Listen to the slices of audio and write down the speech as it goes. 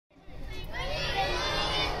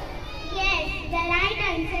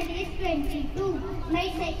2022. My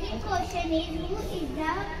second question is, who is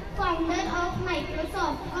the founder of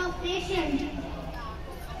Microsoft Corporation?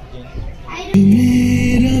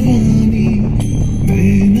 मेरा वाणी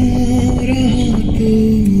बहना रहा तो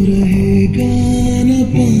रहेगा न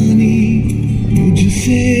पानी,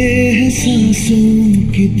 मुझसे है सांसों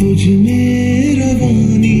की तुझ में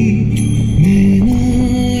रवानी, मैं ना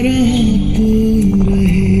रहा तो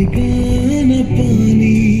रहेगा न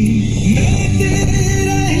पानी। मैं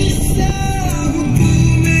तेरा हिस्सा हूँ, तू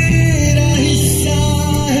मेरा हिस्सा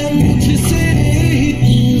है, मुझसे ही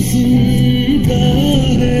तू जिंदा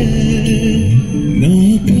है। ना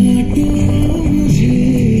काटो मुझे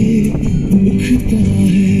दुखता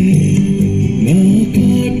है, ना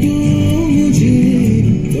काटो मुझे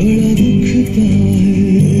बड़ा दुखता है,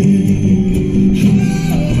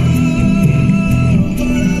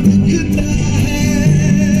 बड़ा दुखता है,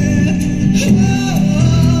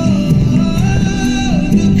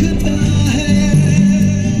 दुखता है।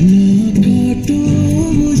 ना काटो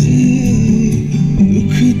मुझे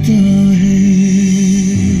दुखता है।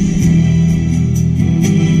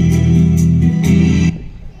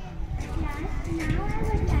 Now I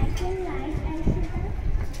would like to invite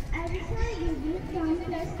Arisa Didi from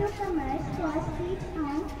Plus 2 Commerce for speech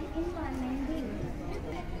on Environment Day.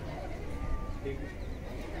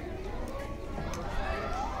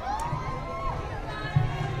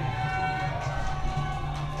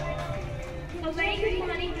 A very good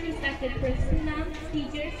morning to respected personnel,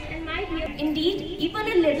 teachers, and my dear. Indeed, even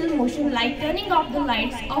a little motion like turning off the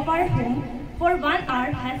lights of our home for 1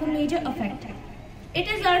 hour has a major effect. It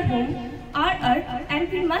is our home, our earth, and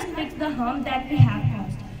we must fix the harm that we have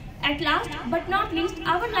caused. At last, but not least,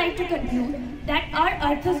 I would like to conclude that our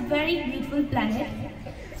earth is a very beautiful planet,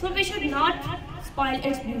 so we should not spoil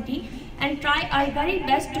its beauty and try our very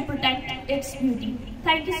best to protect its beauty.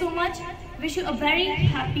 Thank you so much. Wish you a very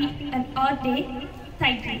happy and Earth Day.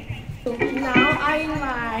 Thank you. Now I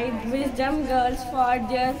invite Wisdom Girls for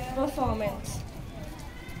their performance.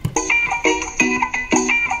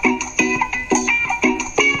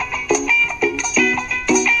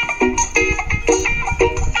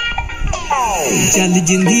 चल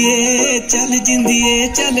जिंदिए चल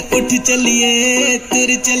उठ चलिए तुर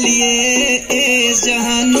चलिए, इस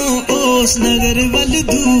जहानों ओस नगर वल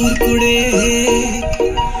दूर कुड़े।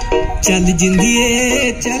 चल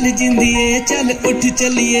जिंदिए चल उठ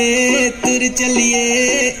चलिए तुर चलिए,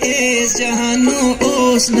 इस जहानों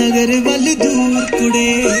ओस नगर वल दूर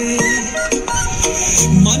कुड़े।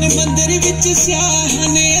 मन मंदिर विच स्याह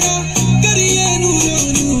नेरा करिए नूरो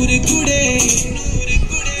नूर कुड़े।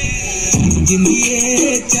 जिंदिए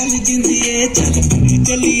चल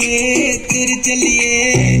चलिए तिर चलिए,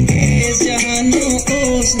 इस जहानों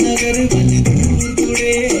ओस नगर वल दूर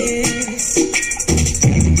कुड़े।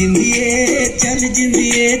 जिंदिए चल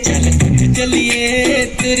चलिए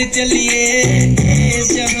तिर चलिए, इस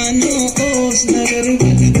जहानों ओस नगर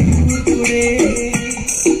वल दूर कुड़े।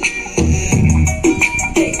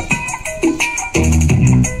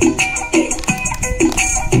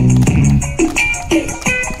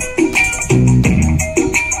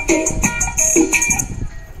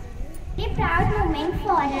 A proud moment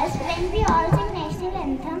for us when we all sing national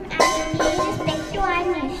anthem and pay respect to our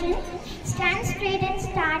nation. Stand straight and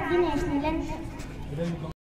start the national anthem.